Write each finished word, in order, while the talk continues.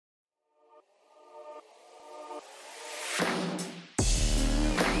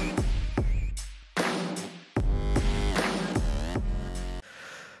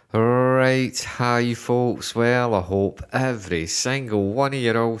Right, hi folks. Well, I hope every single one of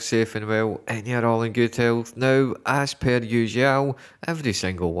you are all safe and well and you're all in good health. Now, as per usual, every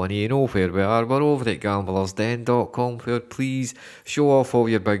single one of you know where we are. We're over at gamblersden.com where please show off all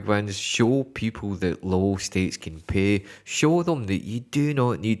your big wins, show people that low stakes can pay, show them that you do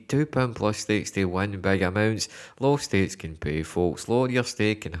not need £2 plus stakes to win big amounts. Low stakes can pay, folks. Lower your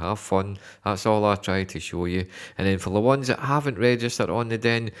stake and have fun. That's all I try to show you. And then for the ones that haven't registered on the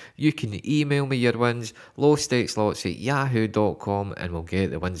den, you can email me your wins, lowstakeslots@yahoo.com, and we'll get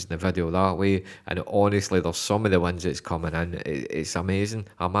the wins in the video that way. And honestly, there's some of the wins that's coming in. It's amazing.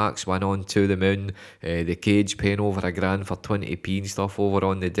 A max win on To The Moon, the cage paying over £1,000 for 20p and stuff over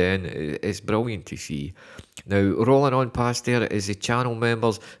on the den. It's brilliant to see. Now, rolling on past there is the channel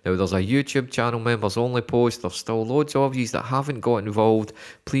members. Now, there's a YouTube channel members only post. There's still loads of you that haven't got involved.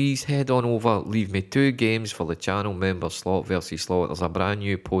 Please head on over, leave me 2 games for the channel members slot versus slot. There's a brand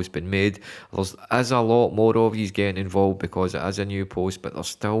new post been made. There's a lot more of you getting involved because it is a new post, but there's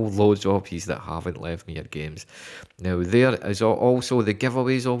still loads of you that haven't left me your games. Now, there is also the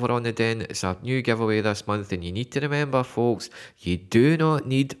giveaways over on the den. It's a new giveaway this month, and you need to remember, folks, you do not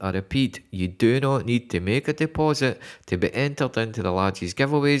need, I repeat, you do not need to make a deposit to be entered into the lads'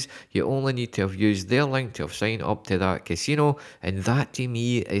 giveaways. You only need to have used their link to have signed up to that casino, and that to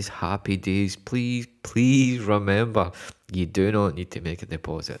me is happy days. Please, please remember, you do not need to make a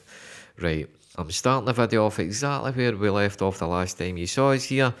deposit. Right, I'm starting the video off exactly where we left off the last time you saw us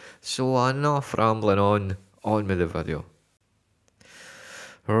here, so enough rambling on with the video.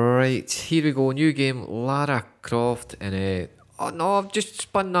 Right, here we go, new game, Lara Croft, and oh no, I've just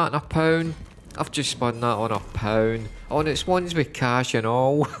spun that on £1. I've just spun that on £1. Oh, and it's ones with cash and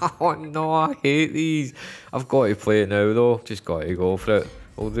all. Oh no, I hate these. I've got to play it now though, just got to go for it.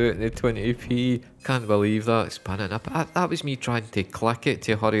 We'll do it in the 20p. Can't believe that, spinning. That was me trying to click it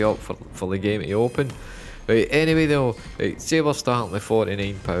to hurry up for the game to open. Right, anyway though, right, say we're starting with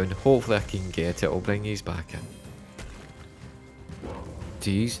 £49. Hopefully I can get it. I'll bring these back in.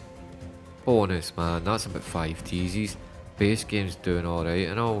 Tease. Bonus, man. That's about 5 teases. Base game's doing alright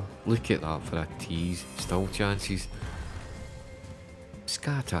and all. Look at that for a tease. Still chances.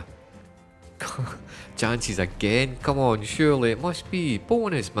 Scatter. Chances again. Come on, surely it must be.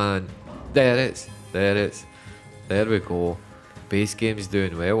 Bonus, man. There it is. There it is. There we go. Base game's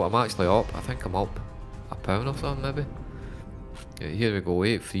doing well. I'm actually up. I think I'm up £1 or something maybe. Yeah, here we go,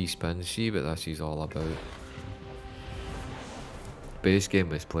 8 free spins, see what this is all about. Base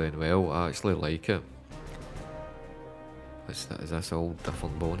game is playing well, I actually like it. Is this all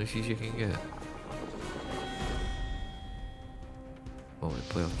different bonuses you can get?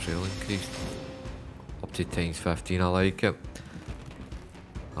 Multiplayer trail increased. Up to ×15, I like it.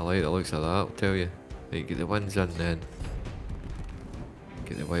 I like the looks of that, I'll tell you. Right, get the wins in then.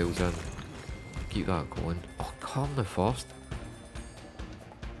 Get the wilds in. Keep that going. Oh, come the first.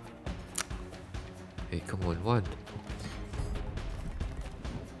 Hey, come on, one.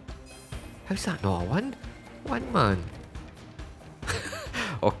 How's that not a win? One, man.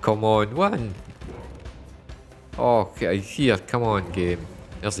 Oh, come on, one. Oh, okay, here, come on, game.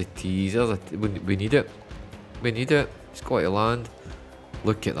 There's a tease. We need it. We need it. It's got to land.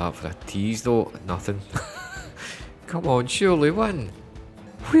 Look at that for a tease, though. Nothing. Come on, surely win.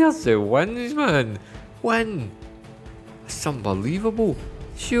 Where's the wins, man? Win! That's unbelievable.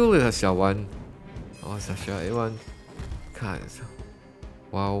 Surely that's a win. Oh, it's a shitty one. Can't.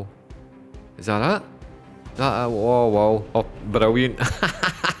 Wow. Is that it? Is that it? Oh, wow. Oh, brilliant.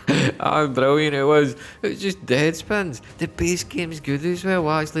 Ah, brilliant it was. It was just dead spins. The base game's good as well.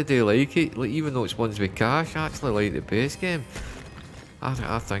 I actually do like it. Like, even though it's ones with cash, I actually like the base game.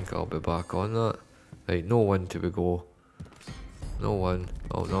 I think I'll be back on that. Right, no win to we go. No one.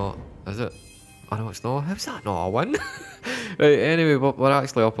 Oh no. Is it? Oh no, it's not. How's that not a win? Right, anyway, we're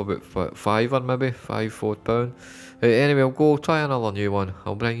actually up about £5 maybe. £4. Right, anyway, I'll go try another new one.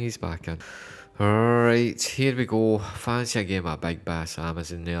 I'll bring these back in. Alright, here we go. Fancy a game of Big Bass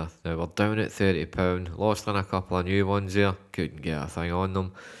Amazon there. Now we're down at £30. Lost on a couple of new ones there. Couldn't get a thing on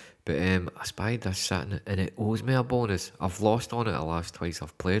them. But I spied this sitting and it owes me a bonus. I've lost on it the last twice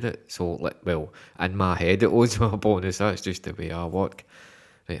I've played it. So, well, in my head it owes me a bonus. That's just the way I work.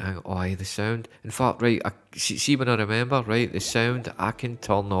 Right, hang on. Oh, the sound. In fact, right, see when I remember, right, the sound, I can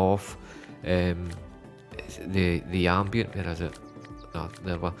turn off the ambient. Where is it? No,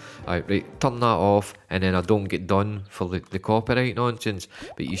 there we are. Right, turn that off and then I don't get done for the copyright nonsense,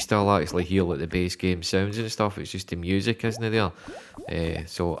 but you still actually hear like the base game sounds and stuff. It's just the music, isn't it there?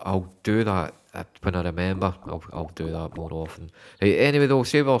 So I'll do that when I remember. I'll do that more often. Right, anyway though,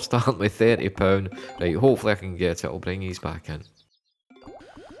 say we're starting with £30. Right, hopefully I can get it. I'll bring these back in.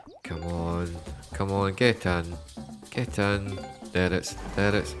 Come on, get in. Get in. There it's,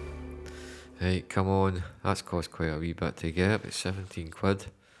 there it's. Right, come on. That's cost quite a wee bit to get, but 17 quid.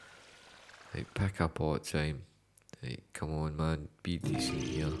 Right, pick up all the time. Right, come on, man. Be decent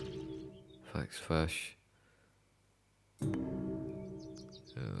here. Fix fish.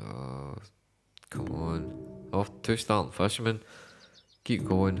 Come on. Oh, 2 starting fishermen. Keep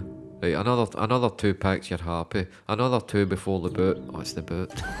going. Right, another 2 picks, you're happy. Another 2 before the boot. Oh, it's the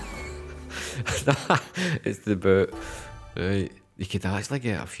boot. It's the boot. Right, you could actually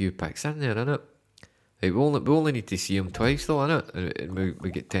get a few picks in there, innit? Right, we only need to see them twice though, innit? And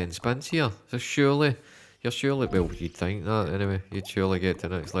we get 10 spins here. So surely, well, you'd think that anyway. You'd surely get to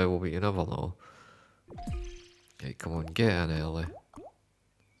the next level, but you never know. Right, come on, get in early.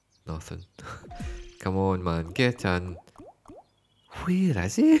 Nothing. Come on, man, get in. Where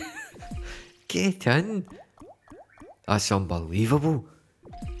is he? Get in. That's unbelievable.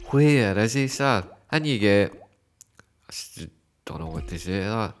 Where is he, sir? And you get... I don't know what to say to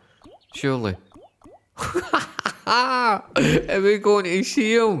that. Surely. Are we going to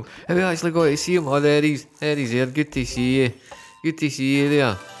see him? Have we actually got to see him? Oh, there he's there. Good to see you. Good to see you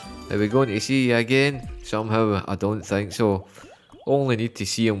there. Are we going to see you again? Somehow, I don't think so. Only need to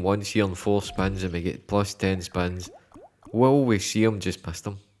see him once here in 4 spins and we get plus 10 spins. Will we see him? Just missed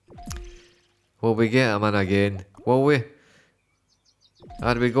him. Will we get him in again? Will we?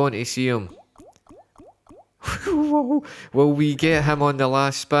 Are we going to see him? Will we get him on the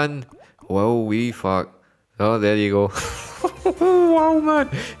last spin? Will we? Fuck. Oh, there you go. Wow, man.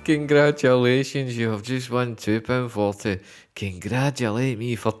 Congratulations. You have just won £2.40. Congratulate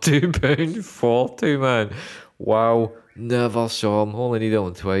me for £2.40, man. Wow. Never saw him. Only need it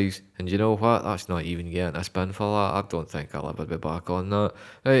on twice. And you know what? That's not even getting a spin for that. I don't think I'll ever be back on that.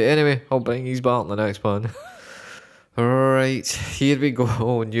 Right, anyway, I'll bring these back in the next one. Right, here we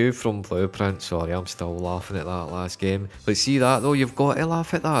go. New from Blueprint. Sorry, I'm still laughing at that last game. But see that though, you've got to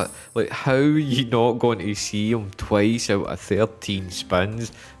laugh at that. Like, how are you not going to see him twice out of 13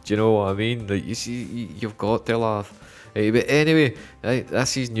 spins? Do you know what I mean? Like, you see, you've got to laugh. But anyway, right,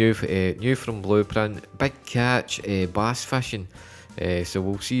 this is new from Blueprint. Big catch, bass fishing. So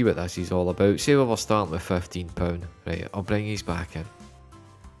we'll see what this is all about. Say we were starting with £15. Right, I'll bring these back in.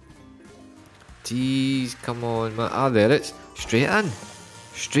 Jeez, come on, man. Ah, there it's. Straight in.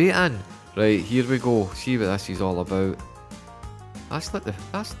 Straight in. Right, here we go. See what this is all about. That's like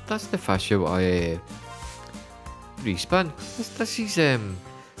that's the fish out I respin. This is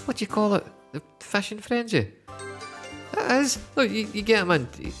what do you call it? The fishing frenzy. It is. Look, you get them in.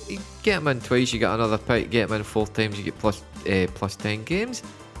 You get them in twice. You get another pick. Get them in 4 times. You get plus 10 games.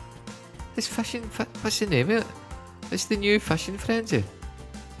 It's fishing. What's the name of it? It's the new fishing frenzy.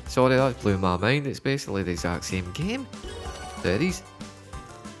 Sorry, that blew my mind. It's basically the exact same game. There he's.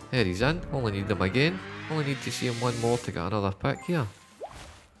 There he's in. Only need him again. Only need to see him one more to get another pick here.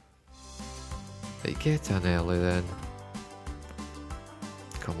 Right, get in early then.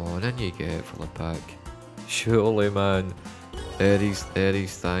 Come on, in you get for the pick. Surely, man. There he's.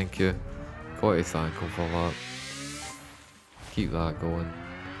 Thank you. Got to thank him for that. Keep that going.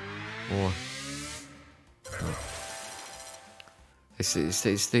 More. It's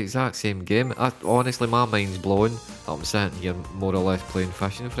the exact same game. Honestly, my mind's blown. I'm sitting here more or less playing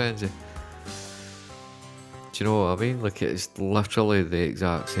Fishing Frenzy. Do you know what I mean? Like, it's literally the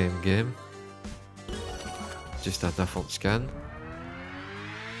exact same game. Just a different skin.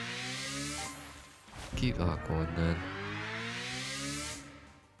 Keep that going then.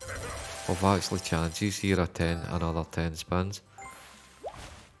 I've actually chances here of another 10 spins.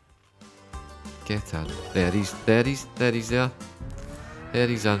 Get in. There he's there. There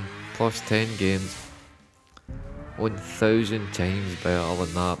he's in. Plus 10 games. 1,000 times better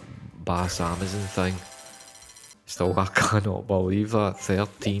than that Bass Amazon thing. Still, I cannot believe that.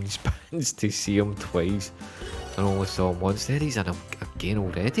 13 spins to see him twice. And only saw him once. There he's in again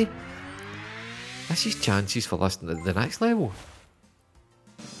already. This is chances for the next level.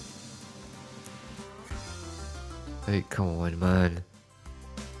 Right, come on, man.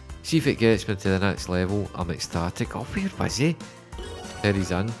 See if it gets me to the next level. I'm ecstatic. Oh, where was he? There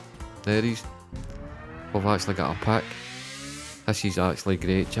he's in. There he's. We've actually got a pick. This is actually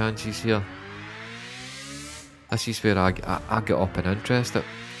great chances here. This is where I get up and interested.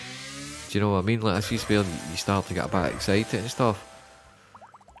 Do you know what I mean? Like, this is where you start to get a bit excited and stuff.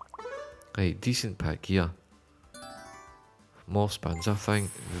 Right, decent pick here. More spins, I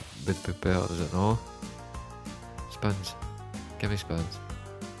think, would be better, does it not? Spins. Give me spins.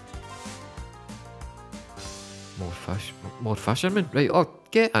 More fishermen. Right, oh,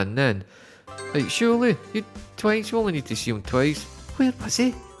 get in then. Right, surely, you only need to see him twice. Where was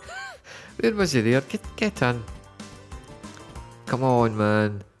he? Where was he there? Get in. Come on,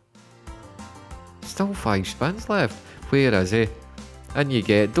 man. Still 5 spins left. Where is he? And you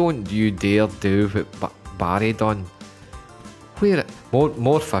get, don't you dare do what Barry done. Where?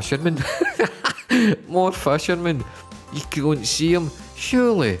 More fishermen. More fishermen. You can't see him,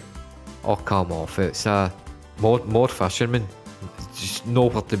 surely. Oh, come off, it's more fishermen. Just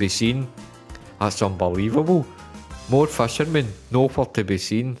nowhere to be seen. That's unbelievable. More fishermen, nowhere to be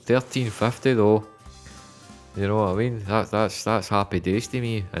seen. 1350 though. You know what I mean? That's happy days to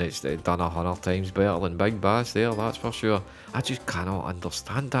me, and it's done 100 times better than Big Bass there, that's for sure. I just cannot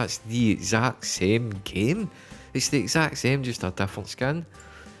understand. That's the exact same game. It's the exact same, just a different skin.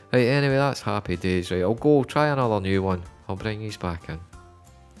 Right, anyway, that's happy days. Right, I'll go try another new one. I'll bring these back in.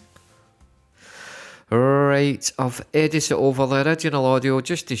 Right, I've edited over the original audio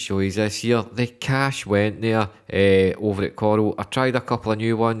just to show you this here. The cache went there over at Coral. I tried a couple of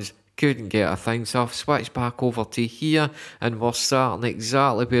new ones, couldn't get a thing, so I've switched back over to here, and we're starting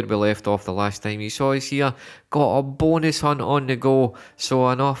exactly where we left off the last time you saw us here. Got a bonus hunt on the go, so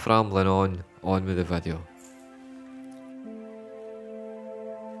enough rambling on with the video.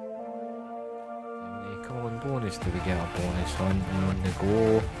 Come on, bonus, do we get a bonus hunt on the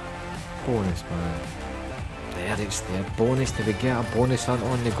go? Bonus, man. There it's there. Bonus, do we get a bonus hunt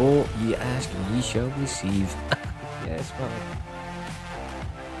on the go? Ye ask and ye shall receive. Yes, man.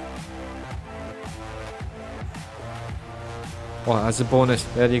 Oh, that's a bonus.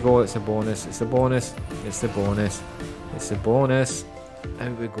 There you go, it's a bonus. It's a bonus. It's a bonus. It's a bonus.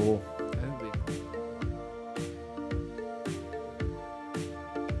 Out we go. Out we go.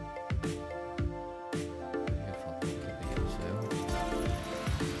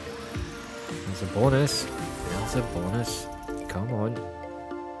 There's a bonus. There's a bonus. Come on.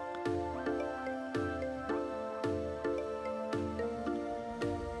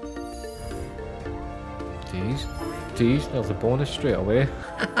 Tease. There's a bonus straight away.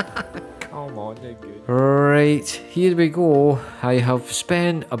 Come on, they're good. Right, here we go. I have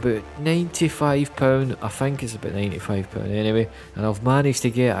spent about £95. I think it's about £95 anyway. And I've managed to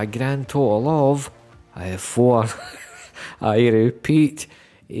get a grand total of 4. I repeat,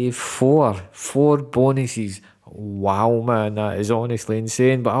 4 bonuses. Wow, man, that is honestly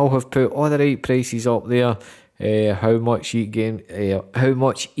insane. But I'll have put all the right prices up there. How much each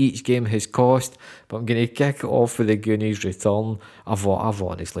game has cost, but I'm going to kick it off with the Goonies Return. I've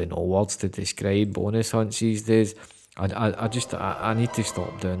honestly no words to describe bonus hunts these days. I need to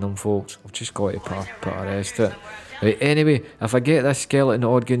stop doing them, folks. I've just got to put a rest to it. Right, anyway, if I get this skeleton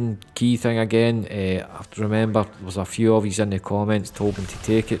organ key thing again, I remember there was a few of you in the comments told me to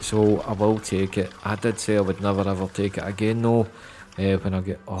take it, so I will take it. I did say I would never ever take it again though. When I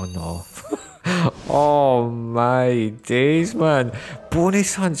get, oh no. Oh my days, man.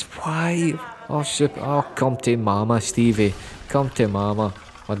 Bonus hunts, why? Oh shit, oh come to mama, Stevie. Come to mama.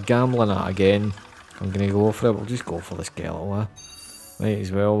 We're gambling it again. I'm gonna go for it, we'll just go for the skeleton, eh? Might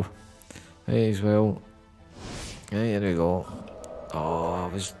as well. Might as well. Right, here we go. Oh, I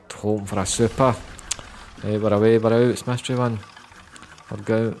was hoping for a super. Right, we're away, we're out, it's mystery one. We're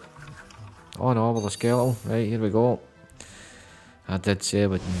go. Oh no, with the skeleton. Right, here we go. I did say I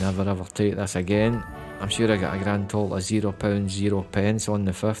would never ever take this again. I'm sure I got a grand total of £0, 0 pence on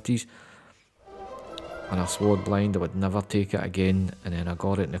the 50s. And I swore blind I would never take it again, and then I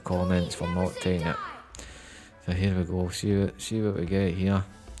got it in the comments for not taking it. So here we go, see what we get here.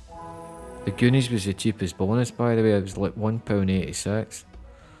 The Goonies was the cheapest bonus, by the way. It was like £1.86.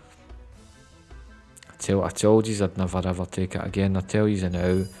 I told you I'd never ever take it again. I tell you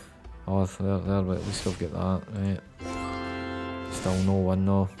now. Oh, there, at least we've got that, right. Still no one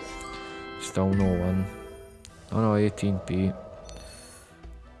though. Still no one. Oh no, 18p.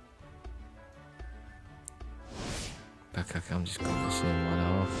 I'm just going the same one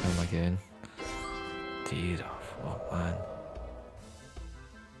off him again. Dear, oh man.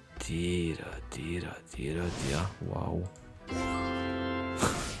 Dear. Wow.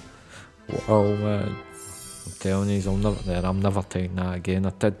 Wow, man. I'm telling you, I'm never taking that again.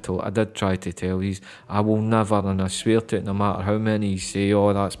 I did try to tell you, I will never, and I swear to it, no matter how many you say,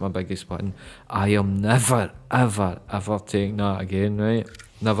 oh, that's my biggest win, I am never, ever taking that again, right?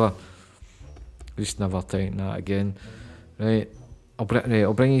 Never. Just never taking that again. Right, I'll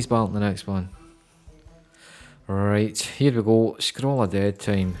bring these back in the next one. Right, here we go, Scroll of Dead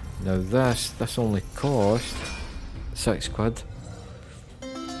time. Now this only cost £6.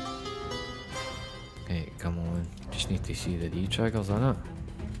 Hey, come on, just need to see the D-triggers in it.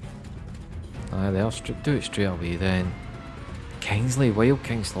 Aye, there, do it straight away then. Kingsley, Wild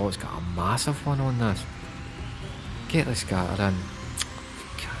King Slot's got a massive one on this. Get the scatter in.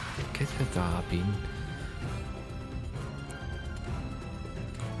 could have that been?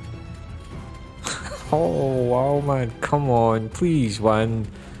 Oh wow man, come on, please win.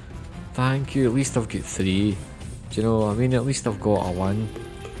 Thank you, at least I've got 3. Do you know what I mean? At least I've got a 1.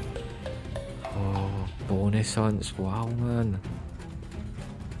 Oh, bonus hunts, wow man.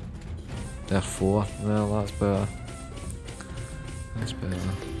 They're 4, well that's better. That's better.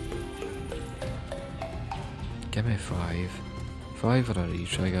 Give me 5. 5 or a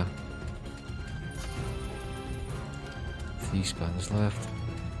re-trigger. 3 spins left.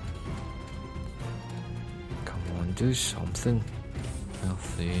 Come on, do something. Well,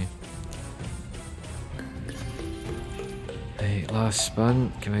 3. Right, last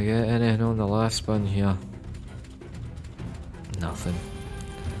spin. Can we get anything on the last spin here? Nothing.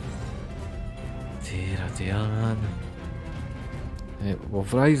 Dear, oh dear, man. Right, well,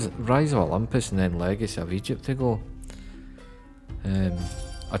 Rise of Olympus and then Legacy of Egypt to go.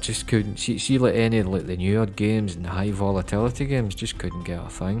 I just couldn't see like any of like the newer games and the high volatility games. Just couldn't get a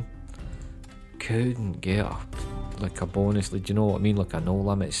thing. Couldn't get a bonus. Like, do you know what I mean? Like a no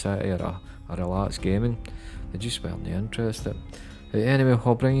limit city or a relaxed gaming. They just weren't interested. Right, anyway,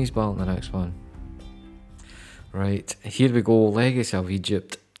 I'll bring you back in the next one. Right, here we go. Legacy of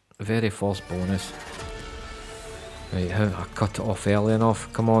Egypt. Very first bonus. Right, I cut it off early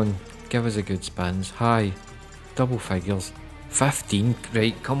enough. Come on, give us a good spins. High, double figures. 15,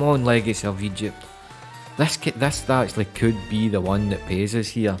 right, come on Legacy of Egypt. This actually could be the one that pays us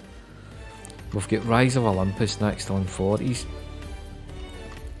here. We've got Rise of Olympus next on 40s.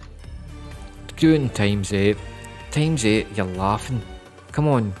 Doing times 8. Times 8, you're laughing. Come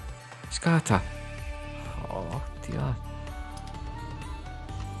on, scatter. Oh dear.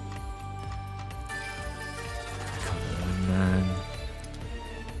 Come on man.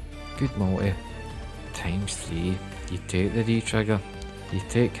 Good multi. Times 3. You take the re-trigger. You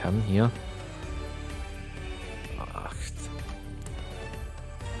take him here.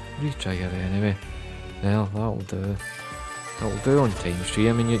 Re-trigger anyway. Well, that'll do. That'll do on times 3.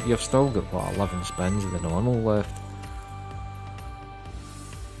 I mean, you've still got, what, 11 spins of the normal left.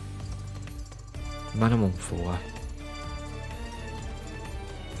 Minimum 4.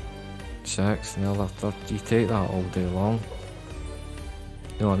 6, another 30. You take that all day long.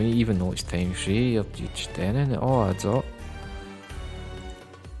 You know what I mean? Even though it's times 3, you're just in it all adds up.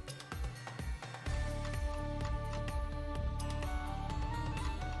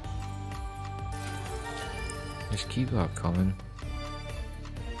 Just keep that coming.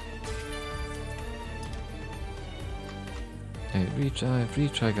 Right,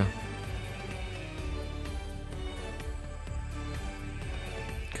 re-trigger.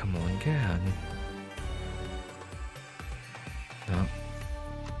 Come on, get in. No.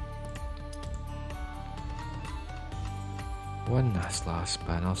 Win this last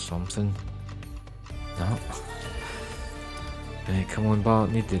spin or something. No. Right, come on,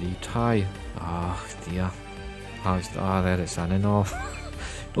 Bart, need to retry. Ah, dear. There it's in and off.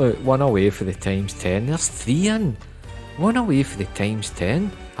 Look, 1 away for the times 10. There's 3 in. 1 away for the times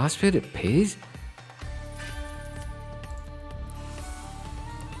 10. That's where it pays.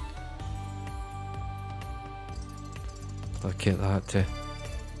 Look at that too.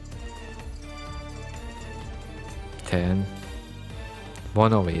 10.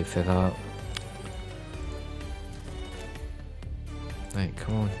 1 away for that. Right,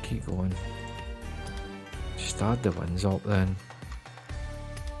 come on, keep going. Just add the wins up then.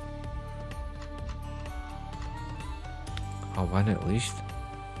 I'll win at least.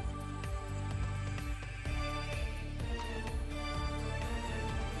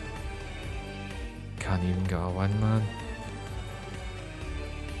 Can't even get a win, man.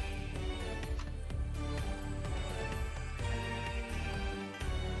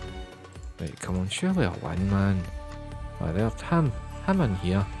 Right, come on, surely a win, man. Right, there's him in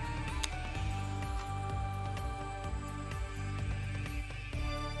here.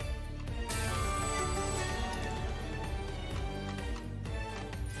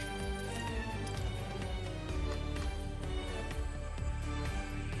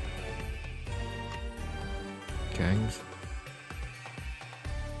 Kings.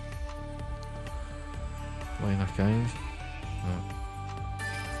 Line of kings. No.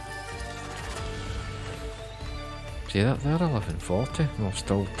 See that there, 1140, and we've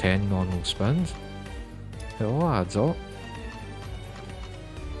still 10 normal spins. It all adds up.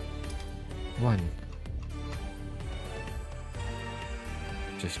 1.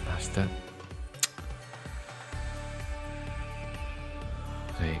 Just missed it.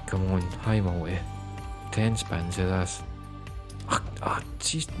 Right, come on, high multi. 10 spins of this. Ah,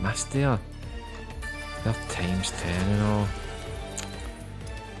 she's missed there. They're times 10 and all.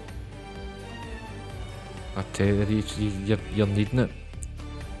 I tell you, you're needing it.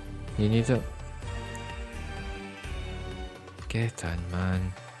 You need it. Get in,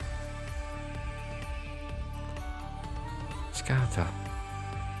 man. Scatter.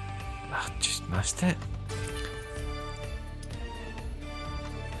 I just missed it.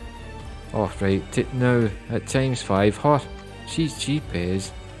 Oh, right. Now, at times 5, her. She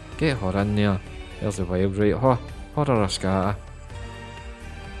pays. Get her in there. There's the wild, right? Her or a scatter.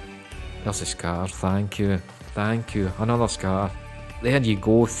 There's a scatter, thank you. Thank you. Another scatter. There you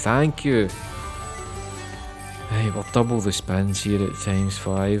go, thank you. Right, we'll double the spins here at times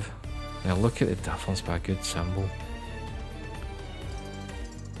 5. Now look at the difference by a good symbol.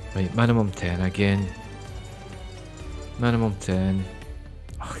 Right, minimum 10 again. Minimum 10.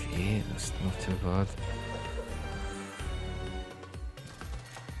 Okay, that's not too bad.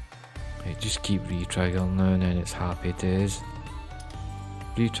 Right, just keep re-triggering now and then it's happy days.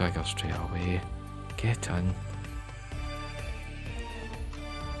 Re-trigger straight away. Get in.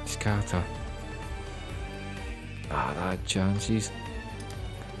 Scatter. Ah, that chances.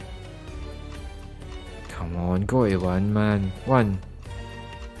 Come on, go to 1, man. 1.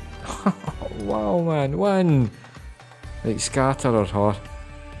 Wow, man, 1. Like, scatter or her.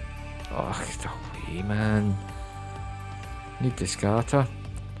 Oh, get away, man. Need to scatter.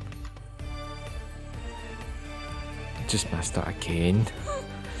 Just missed it again.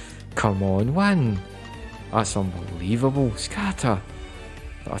 Come on, 1. That's unbelievable. Scatter.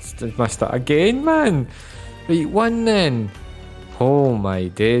 That's missed it again, man. Right, 1 then. Oh my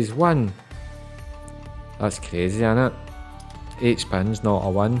days, 1. That's crazy, isn't it? 8 spins, not a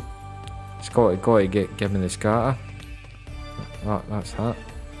 1. It's got to give me the scatter. That's that.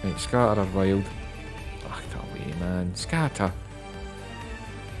 Right, scatter or wild. Oh, get away, man. Scatter.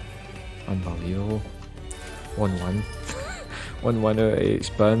 Unbelievable. 1-1. 1-1 out of 8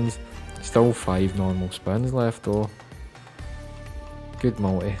 spins. Still 5 normal spins left though. Good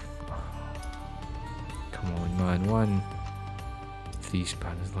multi. Come on, man. 3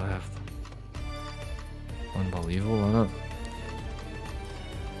 spins left. Unbelievable, isn't it?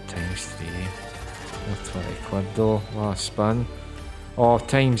 Times 3. That's 20 quid though. Last spin. Oh,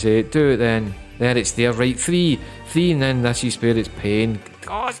 times 8. Do it then. There, it's there. Right, 3. 3, and then this is where it's paying.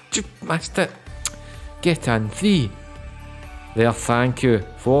 Oh, just missed it. Get in. 3. There, thank you.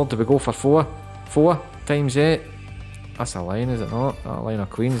 4. Do we go for 4? 4 times 8. That's a line, is it not? That line of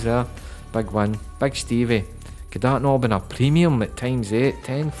queens there. Big one. Big Stevie. Could that not have been a premium at times 8?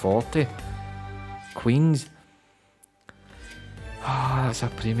 1040. Queens. Ah, that's a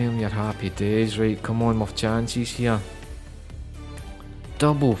premium. Your happy days. Right, come on, with chances here.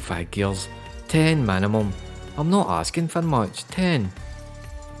 Double figures. 10 minimum. I'm not asking for much. 10.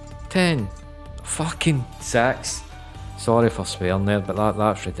 10. Fucking 6. Sorry for swearing there, but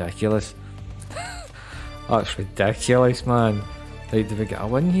that's ridiculous. That's ridiculous, man. Right, did we get a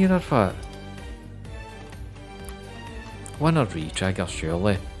win here or what? Win or re-trigger,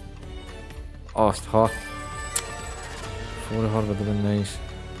 surely. Oh, it's her. 4 of her would have been nice.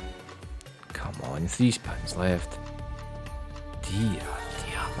 Come on, 3 spins left. Dear,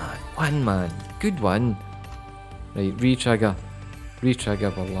 man. 1, man. Good one. Right, re-trigger.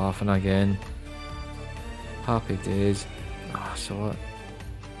 Re-trigger, we're laughing again. Happy days. Ah, saw it.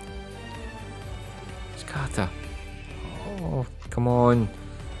 Scatter. Oh, come on.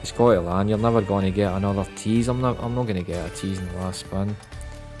 It's got to land. You're never going to get another tease. I'm not going to get a tease in the last spin.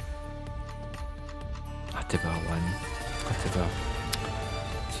 Had to be a win. Had to be a...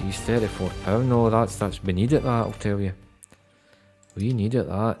 Geez, £34. No, that's... We need it, that, I'll tell you. We need it,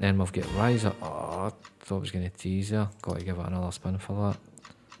 that. Then we've got Rise Up. Oh, I thought I was going to tease there. Got to give it another spin for that.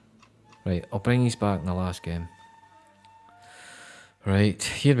 Right, I'll bring these back in the last game. Right,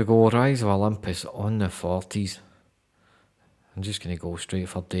 here we go. Rise of Olympus on the 40s. I'm just going to go straight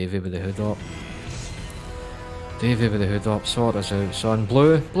for Davey with the hood up. Davey with the hood up. Sort us out, son.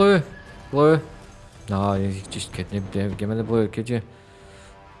 Blue, blue, blue. Nah, you just couldn't give me the blue, could you?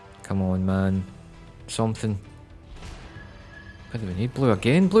 Come on, man. Something. What do we need? Blue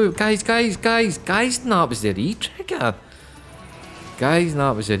again? Blue. Guys, that was the re-trigger. Guys,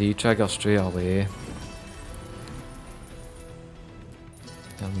 that was the re-trigger straight away.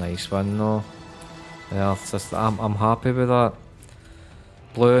 A nice one though. Yeah, it's just, I'm happy with that.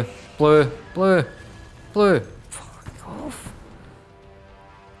 Blue, blue, blue, blue. Fuck off.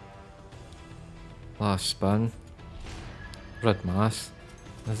 Last spin. Red mass.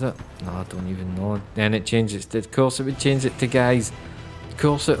 Is it? No, I don't even know. Then it changes it. Of course it would change it to guys. Of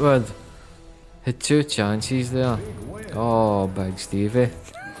course it would. Had 2 chances there. Oh, Big Stevie.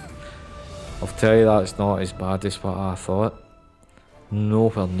 I'll tell you that's not as bad as what I thought.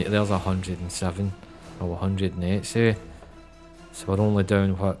 Nowhere near. There's 107. Oh, 180. So we're only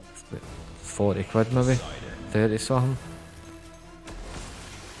down, what, 40 quid maybe? 30 something?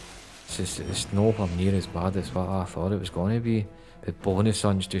 It's nowhere near as bad as what I thought it was going to be. The bonus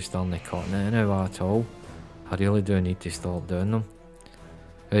ones just aren't cutting it now at all. I really do need to stop doing them.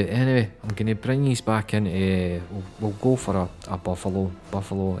 Right, anyway, I'm going to bring these back into... we'll go for a Buffalo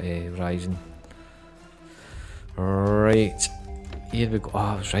Rising. Right, here we go. Oh,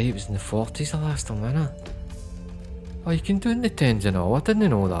 I was right, it was in the 40s the last time, wasn't it? Oh, you can do it in the 10s and all, I didn't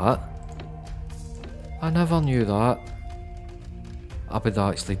know that. I never knew that. I would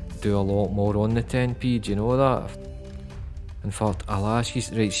actually do a lot more on the 10p, do you know that? In fact, I'll ask you,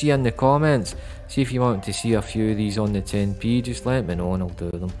 right, see in the comments, see if you want to see a few of these on the 10p, just let me know and I'll do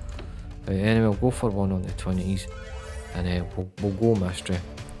them. Right, anyway, I'll go for one on the 20s, and we'll go mystery.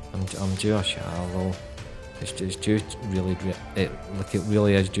 I'm due a shower though. It's due really, like it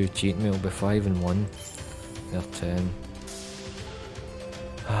really is due cheating me. It'll be 5 and 1. They're 10.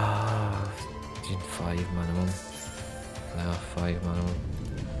 5 minimum. There, 5 minimum.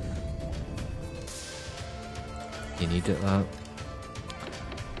 You need it, that.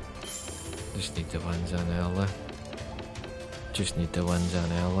 Just need the wins in early. Just need the wins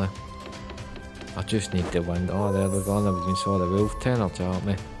in early. I just need the win. Oh, there we go. I never even saw the wolf 10 or at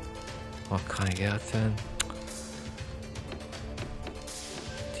me. Oh, can I get a 10?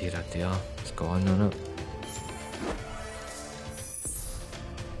 Dear, oh dear. It's gone, isn't it?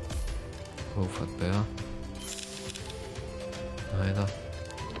 Wolf at bear. Neither.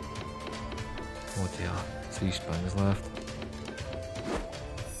 Oh dear. 3 spins left.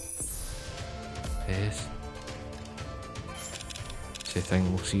 Yes. So you think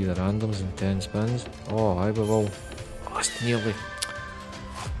we'll see the randoms in 10 spins? Oh, I will. Oh, it's nearly.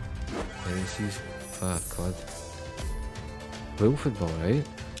 Aces. Fat quid. Wolf would be alright.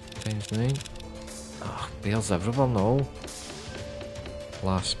 Times 9. Ah, bears everywhere now.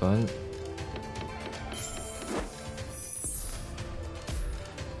 Last spin.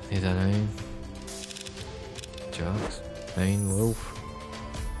 Need a 9. Jacks. 9 wolf.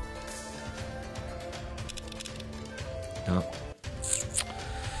 No.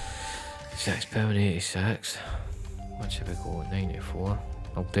 6 pound 86. What should we go at? 94.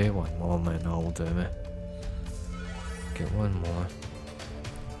 I'll do one more, man. That'll do me. Get one more.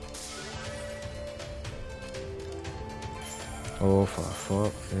 Oh, for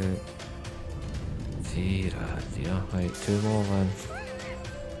fuck's sake. Dear. Right, 2 more then.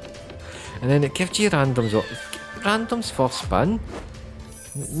 And then it gives you randoms. Randoms for spin.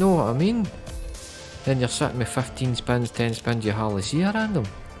 Know what I mean? Then you're sitting with 15 spins, 10 spins, you hardly see a random.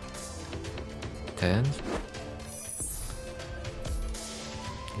 10s.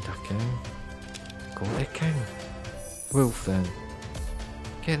 Need a king. Go the king. Wolf then.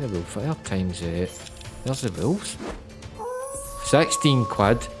 Get the wolf there, times 8. There's the wolves. 16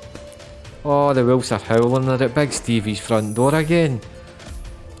 quid. Oh, the wolves are howling. They're at Big Stevie's front door again.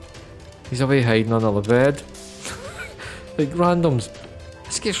 He's away hiding under the bed. Like randoms.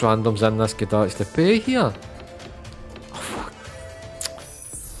 This gets randoms in, this could actually pay here. Oh fuck.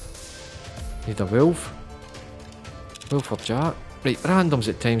 Need a wolf. Wolf or jack. Right, randoms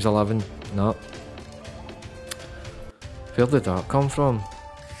at times 11. No. Where did that come from?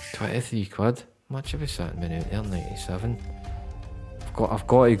 23 quid. Much of a sitting minute there, 97. I've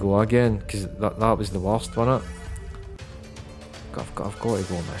got to go again, because that was the worst, wasn't it? I've got to go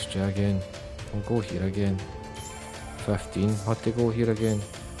mystery again. I'll go here again. 15. Had to go here again.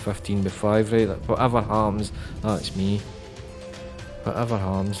 15 by 5, right? Whatever happens, that's me. Whatever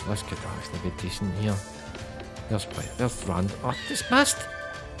happens, this could actually be decent here. There's random. Oh, dismissed!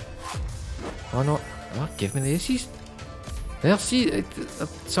 Oh no. Oh, give me the aces. There, see,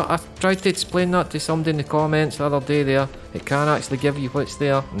 so I tried to explain that to somebody in the comments the other day there. It can actually give you what's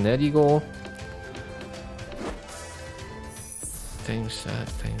there, and there you go. Times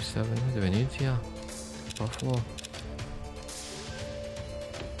 6, times 7, what do we need here? Buffalo.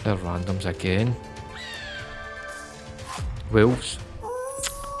 They're randoms again. Wolves.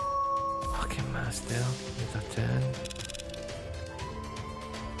 Fucking mass there, need a 10.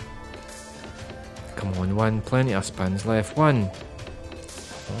 Come on, 1, plenty of spins left, 1.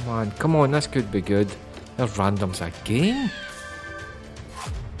 Oh man, come on, this could be good. There's randoms again.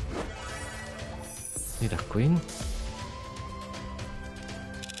 Need a queen.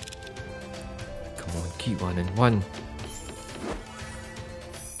 Come on, keep 1 and 1.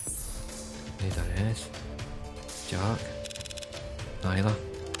 Need an S. Jack. Neither.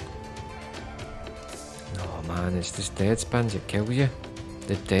 No man, it's just dead spins that kill you.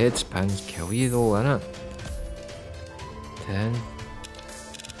 The dead spins kill you though, innit? 10.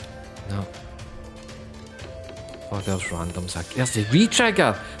 No. Oh, there's randoms. There's the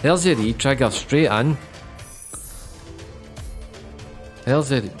re-trigger. There's the re-trigger straight in. There's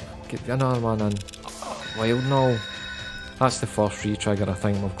the... Get another one in. Wild no. That's the first re-trigger I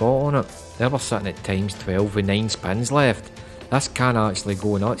think we've got on it. There we're sitting at times 12 with 9 spins left. This can actually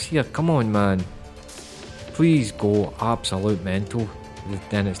go nuts here. Come on, man. Please go absolute mental.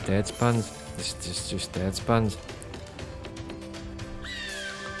 Then it's dead spins. It's just dead spins.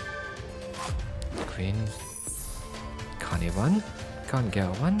 Queens. Can't he win? Can't get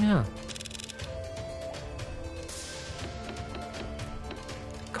a win there.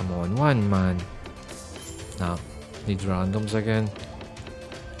 Come on, win, man. Nah, needs randoms again.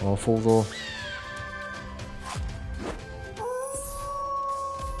 Awful though.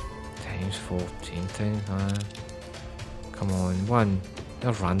 Times 14 times, man. Come on, win.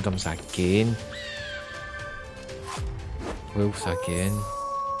 There's randoms again. Wolves again.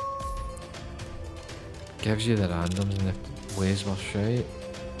 Gives you the randoms and the ways were shite.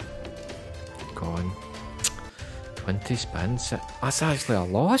 Gone. 20 spins. That's actually a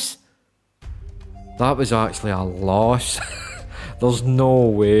loss? That was actually a loss. There's no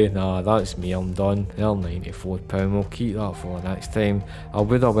way. Nah, that's me. I'm done. They're £94. We'll keep that for the next time. I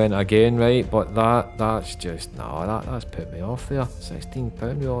would have went again, right? But that's just... Nah, that's put me off there.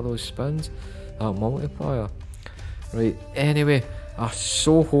 £16 with all those spins. That multiplier. Right, anyway, I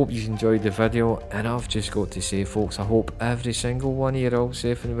so hope you enjoyed the video, and I've just got to say, folks, I hope every single one of you are all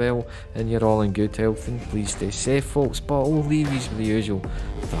safe and well, and you're all in good health, and please stay safe, folks. But I'll leave you with the usual.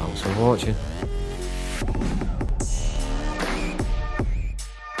 Thanks for watching.